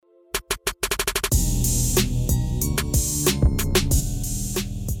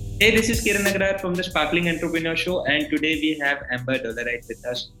Hey, this is Kiran Nagrar from the Sparkling Entrepreneur Show, and today we have Amber Dollarhite with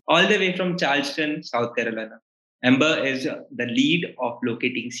us, all the way from Charleston, South Carolina. Amber is the lead of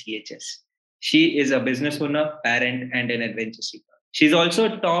Locating CHS. She is a business owner, parent, and an adventure seeker. She's also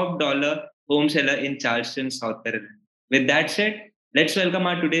a top dollar home seller in Charleston, South Carolina. With that said, let's welcome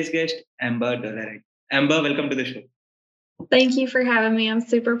our today's guest, Amber Dollarhite. Amber, welcome to the show. Thank you for having me. I'm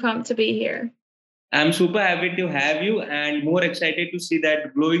super pumped to be here. I'm super happy to have you and more excited to see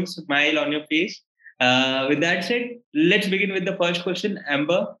that glowing smile on your face. With that said, let's begin with the first question.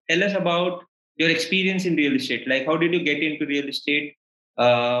 Amber, tell us about your experience in real estate. Like, how did you get into real estate?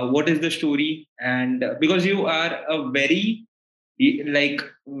 What is the story? And because you are a you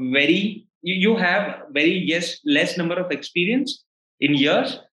have very, yes, less number of experience in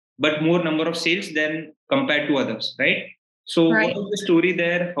years, but more number of sales than compared to others, right? So, what Right. is the story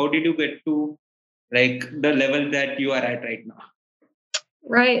there? How did you get to like the level that you are at right now?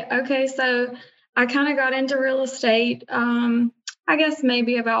 Right. Okay. So I kind of got into real estate, I guess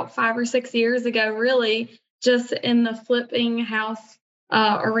maybe about 5 or 6 years ago, really, just in the flipping house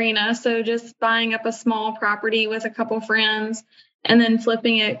arena. So just buying up a small property with a couple friends and then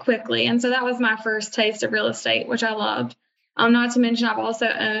flipping it quickly. And so that was my first taste of real estate, which I loved. Not to mention, I've also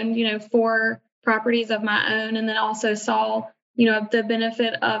owned, 4 properties of my own, and then also saw the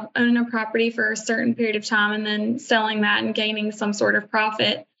benefit of owning a property for a certain period of time and then selling that and gaining some sort of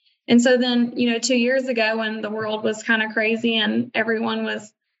profit. And so then, 2 years ago, when the world was kind of crazy and everyone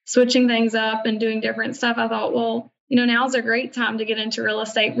was switching things up and doing different stuff, I thought, well, now's a great time to get into real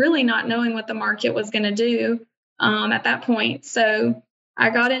estate, really not knowing what the market was going to do at that point. So I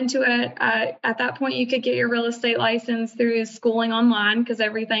got into it. At that point, you could get your real estate license through schooling online because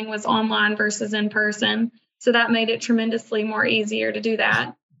everything was online versus in person. So that made it tremendously more easier to do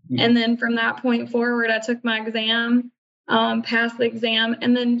that. And then from that point forward, I took my exam, passed the exam,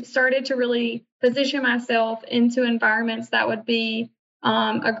 and then started to really position myself into environments that would be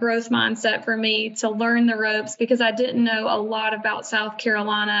a growth mindset for me to learn the ropes, because I didn't know a lot about South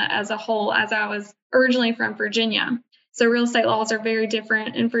Carolina as a whole, as I was originally from Virginia. So real estate laws are very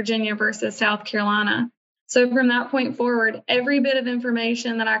different in Virginia versus South Carolina. So from that point forward, every bit of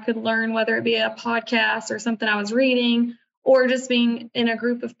information that I could learn, whether it be a podcast or something I was reading, or just being in a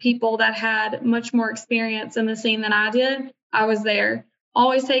group of people that had much more experience in the scene than I did, I was there,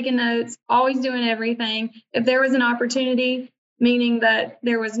 always taking notes, always doing everything. If there was an opportunity, meaning that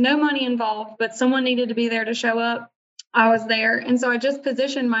there was no money involved, but someone needed to be there to show up, I was there. And so I just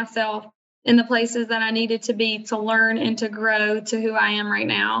positioned myself in the places that I needed to be to learn and to grow to who I am right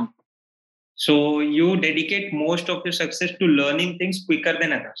now. So you dedicate most of your success to learning things quicker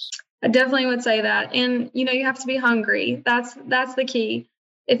than others. I definitely would say that. And you have to be hungry. That's the key.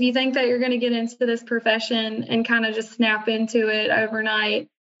 If you think that you're going to get into this profession and kind of just snap into it overnight,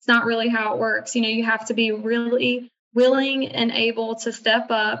 it's not really how it works. You have to be really willing and able to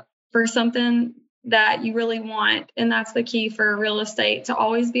step up for something that you really want. And that's the key for real estate, to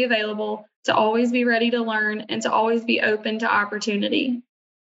always be available, to always be ready to learn, and to always be open to opportunity.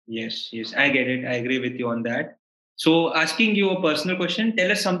 Yes, I get it. I agree with you on that. So, asking you a personal question, tell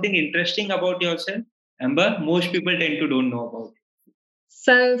us something interesting about yourself, Amber. Most people tend to don't know about.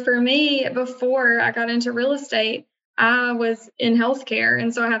 So for me, before I got into real estate, I was in healthcare.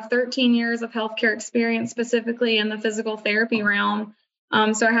 And so I have 13 years of healthcare experience, specifically in the physical therapy realm.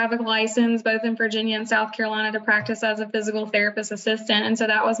 So I have a license both in Virginia and South Carolina to practice as a physical therapist assistant. And so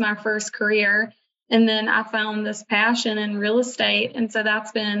that was my first career. And then I found this passion in real estate. And so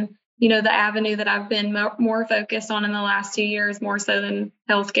that's been, the avenue that I've been more focused on in the last 2 years, more so than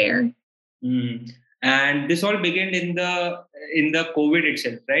healthcare. Mm. And this all began in the COVID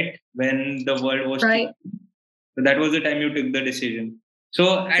itself, right? When the world was right. So that was the time you took the decision.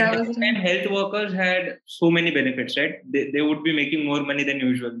 So at that time, time, health workers had so many benefits, right? They would be making more money than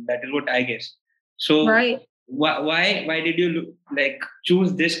usual. That is what I guess. So right. Why did you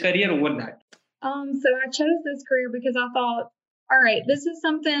choose this career over that? So I chose this career because I thought, all right, this is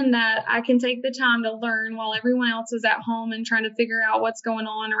something that I can take the time to learn while everyone else is at home and trying to figure out what's going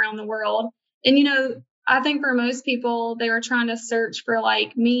on around the world. And, I think for most people, they were trying to search for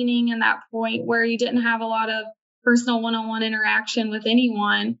like meaning in that point where you didn't have a lot of personal one-on-one interaction with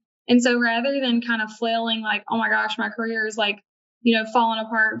anyone. And so rather than kind of flailing like, oh my gosh, my career is like, falling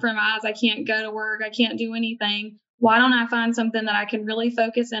apart in front of my eyes, I can't go to work, I can't do anything. Why don't I find something that I can really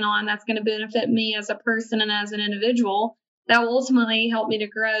focus in on that's going to benefit me as a person and as an individual that will ultimately help me to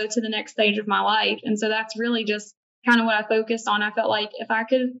grow to the next stage of my life? And so that's really just kind of what I focused on. I felt like if I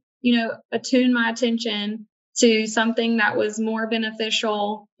could, attune my attention to something that was more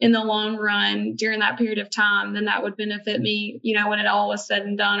beneficial in the long run during that period of time, then that would benefit me, when it all was said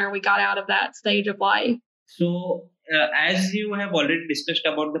and done, or we got out of that stage of life. So, as you have already discussed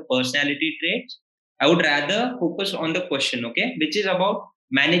about the personality traits, I would rather focus on the question, okay, which is about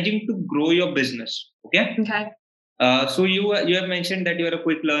managing to grow your business. Okay. Okay. So you have mentioned that you are a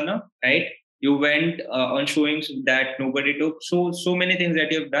quick learner, right? You went on showings that nobody took. So many things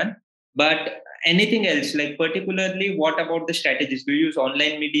that you have done. But anything else, like particularly, what about the strategies? Do you use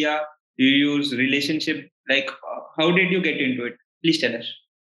online media? Do you use relationship? Like, how did you get into it? Please tell us.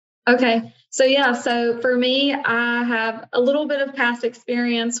 Okay. So for me, I have a little bit of past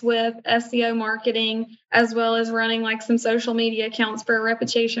experience with SEO marketing, as well as running like some social media accounts for a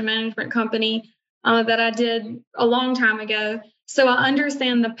reputation management company that I did a long time ago. So I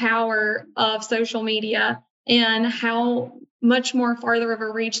understand the power of social media and how much more farther of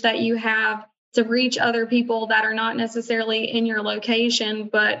a reach that you have to reach other people that are not necessarily in your location,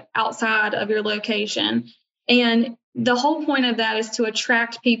 but outside of your location. And the whole point of that is to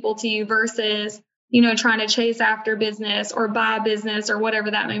attract people to you versus, trying to chase after business or buy business or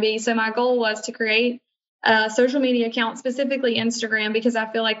whatever that may be. So my goal was to create a social media account, specifically Instagram, because I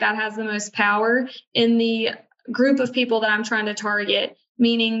feel like that has the most power in the group of people that I'm trying to target,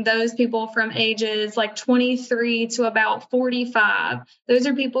 meaning those people from ages like 23 to about 45. Those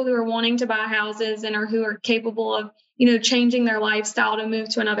are people who are wanting to buy houses and who are capable of, changing their lifestyle to move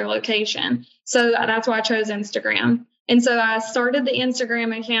to another location. So that's why I chose Instagram. And so I started the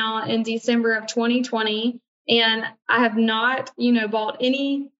Instagram account in December of 2020, and I have not, bought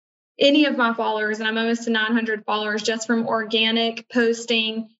any of my followers, and I'm almost to 900 followers just from organic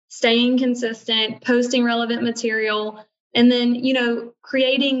posting, staying consistent, posting relevant material, and then,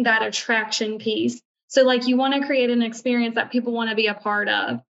 creating that attraction piece. So like you want to create an experience that people want to be a part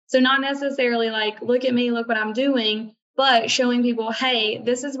of. So not necessarily like, look at me, look what I'm doing, but showing people, hey,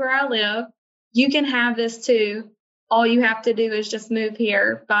 this is where I live. You can have this too. All you have to do is just move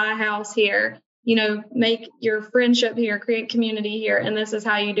here, buy a house here, make your friendship here, create community here. And this is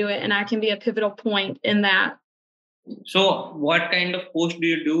how you do it. And I can be a pivotal point in that. So, what kind of post do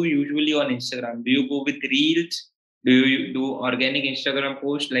you do usually on Instagram? Do you go with reels? Do you do organic Instagram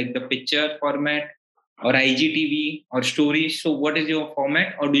post like the picture format or IGTV or stories? So, what is your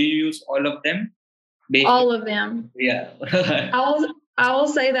format, or do you use all of them? All of them. Yeah. I will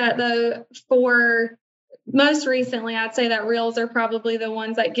say that though, for most recently, I'd say that reels are probably the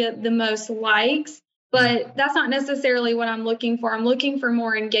ones that get the most likes, but that's not necessarily what I'm looking for. I'm looking for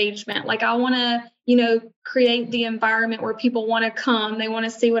more engagement. Like I want to, create the environment where people want to come, they want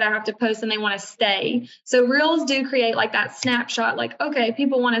to see what I have to post, and they want to stay. So reels do create like that snapshot, like, okay,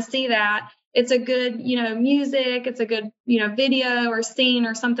 people want to see that. It's a good, music, it's a good, video or scene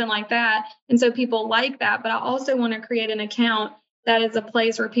or something like that. And so people like that, but I also want to create an account that is a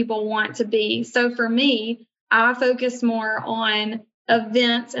place where people want to be. So for me, I focus more on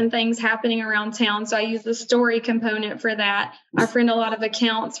events and things happening around town. So I use the story component for that. I friend a lot of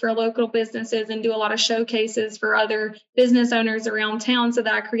accounts for local businesses and do a lot of showcases for other business owners around town so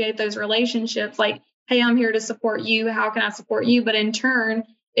that I create those relationships like, hey, I'm here to support you. How can I support you? But in turn,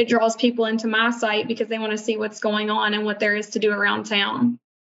 it draws people into my site because they want to see what's going on and what there is to do around town.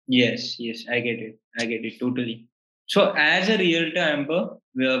 Yes, I get it totally. So, as a realtor, Amber,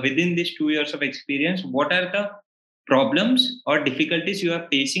 within these 2 years of experience, what are the problems or difficulties you are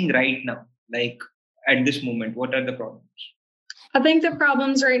facing right now? Like at this moment, what are the problems? I think the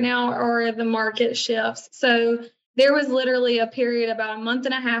problems right now are the market shifts. So there was literally a period about a month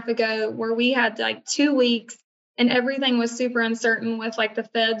and a half ago where we had like 2 weeks and everything was super uncertain with like the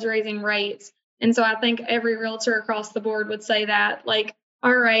Feds raising rates. And so I think every realtor across the board would say that, like,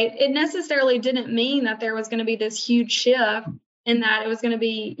 all right, it necessarily didn't mean that there was going to be this huge shift and that it was going to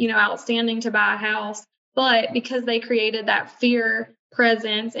be, outstanding to buy a house. But because they created that fear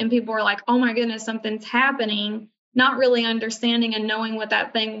presence and people were like, oh my goodness, something's happening, not really understanding and knowing what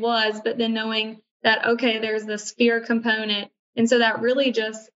that thing was, but then knowing that, okay, there's this fear component. And so that really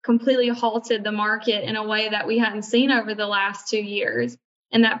just completely halted the market in a way that we hadn't seen over the last 2 years.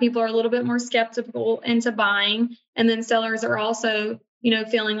 And that people are a little bit more skeptical into buying. And then sellers are also,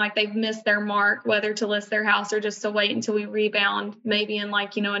 feeling like they've missed their mark, whether to list their house or just to wait until we rebound, maybe in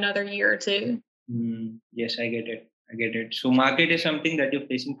like, another year or two. Yes, I get it. So market is something that you're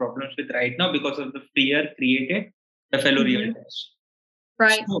facing problems with right now because of the fear created the fellow realtors.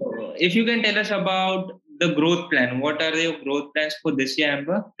 Right. So if you can tell us about the growth plan, what are your growth plans for this year,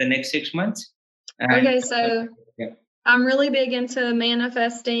 Amber, the next 6 months? Okay, so I'm really big into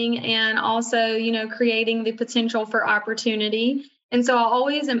manifesting and also, creating the potential for opportunity. And so I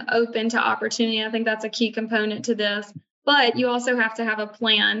always am open to opportunity. I think that's a key component to this. But you also have to have a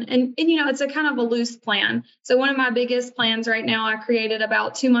plan. And you know, it's a kind of a loose plan. So one of my biggest plans right now I created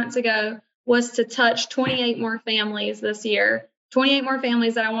about 2 months ago was to touch 28 more families this year. 28 more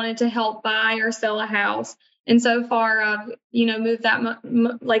families that I wanted to help buy or sell a house. And so far, I've moved that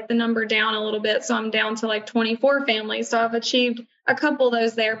like the number down a little bit, so I'm down to like 24 families. So I've achieved a couple of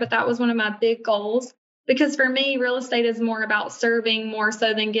those there, but that was one of my big goals because for me, real estate is more about serving more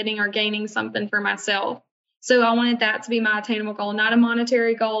so than getting or gaining something for myself. So I wanted that to be my attainable goal, not a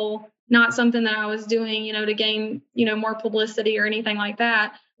monetary goal, not something that I was doing, to gain, more publicity or anything like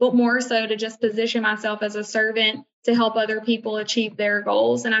that, but more so to just position myself as a servant to help other people achieve their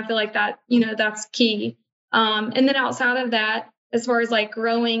goals. And I feel like that, that's key. And then outside of that, as far as like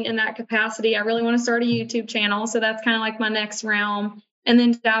growing in that capacity, I really want to start a YouTube channel. So that's kind of like my next realm. And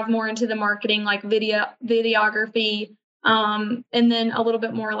then dive more into the marketing, like videography, and then a little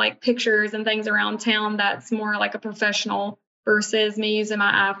bit more like pictures and things around town that's more like a professional versus me using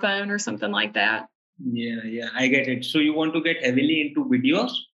my iPhone or something like that. Yeah, I get it. So you want to get heavily into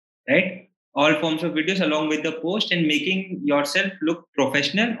videos, right? All forms of videos along with the post and making yourself look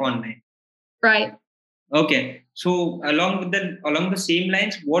professional online. Right. Okay. So along the same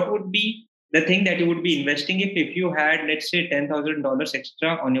lines, what would be the thing that you would be investing if you had, let's say, $10,000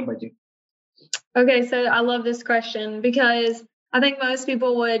 extra on your budget? Okay, so I love this question because I think most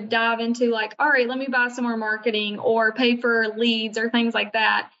people would dive into like, all right, let me buy some more marketing or pay for leads or things like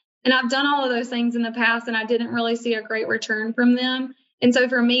that. And I've done all of those things in the past and I didn't really see a great return from them. And so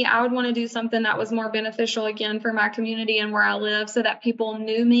for me, I would want to do something that was more beneficial again for my community and where I live so that people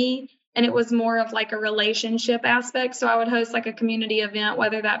knew me and it was more of like a relationship aspect. So I would host like a community event,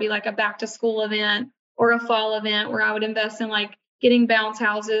 whether that be like a back to school event or a fall event where I would invest in like getting bounce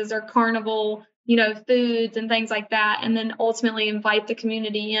houses or carnival foods and things like that. And then ultimately invite the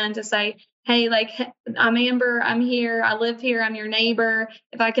community in to say, hey, like, I'm Amber, I'm here, I live here, I'm your neighbor.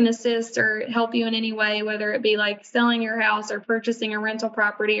 If I can assist or help you in any way, whether it be like selling your house or purchasing a rental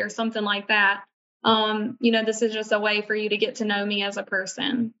property or something like that, this is just a way for you to get to know me as a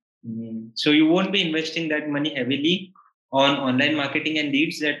person. So you won't be investing that money heavily on online marketing and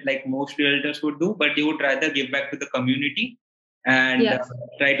leads that like most realtors would do, but you would rather give back to the community and Yes.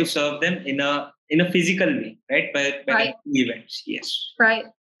 try to serve them in a physical way, right? By Right. events. Yes. Right.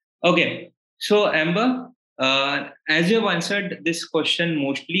 Okay. So Amber, as you have answered this question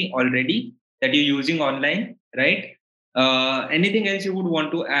mostly already that you're using online, right? Anything else you would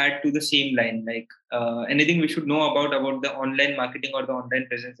want to add to the same line? Like anything we should know about the online marketing or the online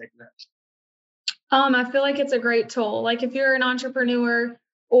presence that you have? I feel like it's a great tool. Like if you're an entrepreneur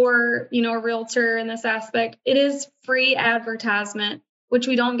or, a realtor in this aspect, it is free advertisement, which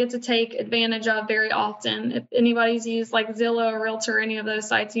we don't get to take advantage of very often. If anybody's used like Zillow or Realtor, any of those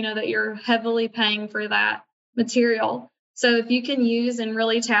sites, you know that you're heavily paying for that material. So if you can use and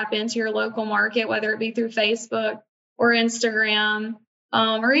really tap into your local market, whether it be through Facebook or Instagram,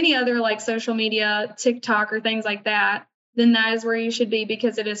 or any other like social media, TikTok or things like that, then that is where you should be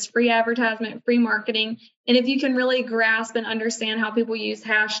because it is free advertisement, free marketing. And if you can really grasp and understand how people use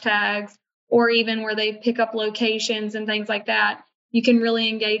hashtags or even where they pick up locations and things like that, you can really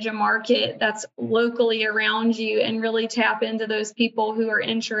engage a market that's locally around you and really tap into those people who are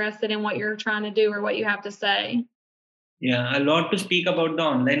interested in what you're trying to do or what you have to say. Yeah, a lot to speak about the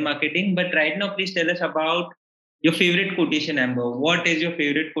online marketing, but right now, please tell us about your favorite quotation, Amber. What is your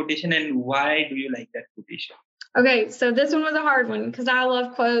favorite quotation and why do you like that quotation? Okay, so this one was a hard one because I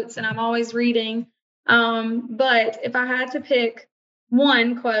love quotes and I'm always reading. But if I had to pick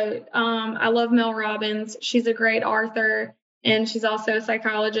one quote, I love Mel Robbins. She's a great author and she's also a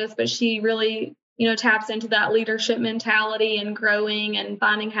psychologist, but she really, taps into that leadership mentality and growing and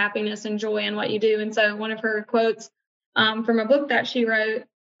finding happiness and joy in what you do. And so one of her quotes from a book that she wrote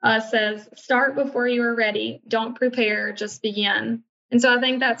says, "Start before you are ready. Don't prepare, just begin." And so I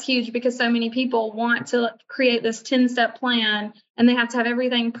think that's huge because so many people want to create this 10-step plan and they have to have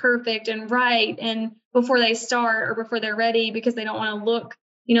everything perfect and right and before they start or before they're ready because they don't want to look,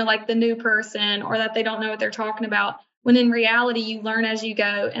 like the new person or that they don't know what they're talking about. When in reality, you learn as you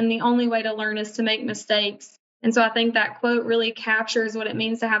go. And the only way to learn is to make mistakes. And so I think that quote really captures what it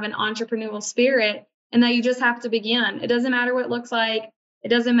means to have an entrepreneurial spirit and that you just have to begin. It doesn't matter what it looks like. It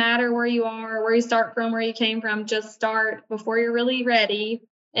doesn't matter where you are, where you start from, where you came from. Just start before you're really ready,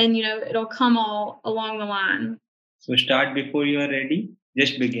 and it'll come all along the line. So start before you are ready.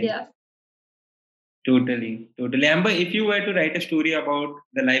 Just begin. Yes. Totally. Amber, if you were to write a story about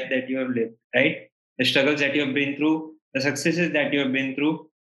the life that you have lived, right? The struggles that you have been through, the successes that you have been through,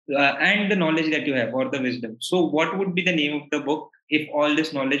 and the knowledge that you have or the wisdom. So, what would be the name of the book if all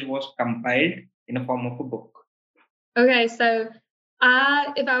this knowledge was compiled in a form of a book? Okay, so if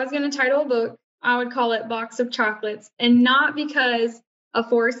I was going to title a book, I would call it Box of Chocolates, and not because of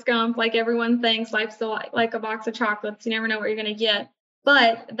Forrest Gump, like everyone thinks life's like a box of chocolates. You never know what you're going to get.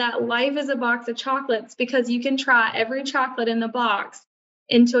 But that life is a box of chocolates because you can try every chocolate in the box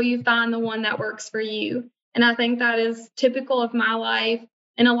until you find the one that works for you. And I think that is typical of my life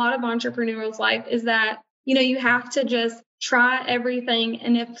and a lot of entrepreneurs' life is that, you have to just try everything.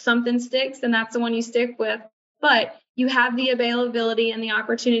 And if something sticks, then that's the one you stick with. But you have the availability and the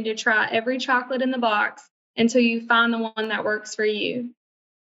opportunity to try every chocolate in the box until you find the one that works for you.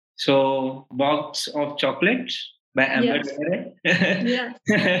 So, Box of Chocolates by Amber. Yes.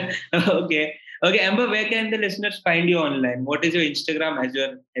 Yes. Okay. Okay, Amber, where can the listeners find you online? What is your Instagram? As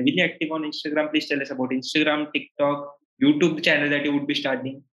you're heavily active on Instagram, please tell us about Instagram, TikTok, YouTube channel that you would be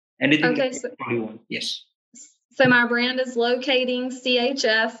starting. Anything you want. Yes. So my brand is Locating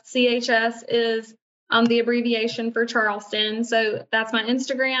CHS. CHS is the abbreviation for Charleston. So that's my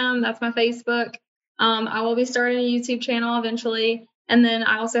Instagram, that's my Facebook. I will be starting a YouTube channel eventually. And then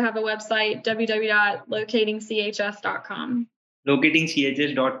I also have a website, www.locatingchs.com.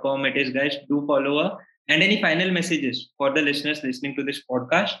 Locatingchs.com it is, guys. Do follow her. And any final messages for the listeners listening to this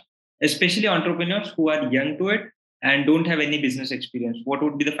podcast, especially entrepreneurs who are young to it and don't have any business experience? What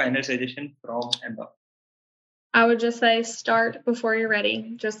would be the final suggestion from Amber? I would just say start before you're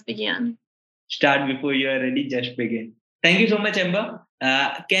ready. Just begin. Start before you are ready. Just begin. Thank you so much, Amber.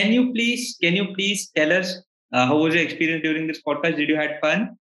 Can you please tell us how was your experience during this podcast? Did you had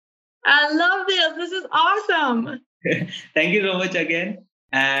fun? I love this. This is awesome. Thank you so much again.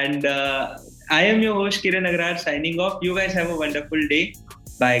 And I am your host Kiran Agrar signing off. You guys have a wonderful day.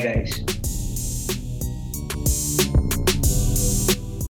 Bye, guys.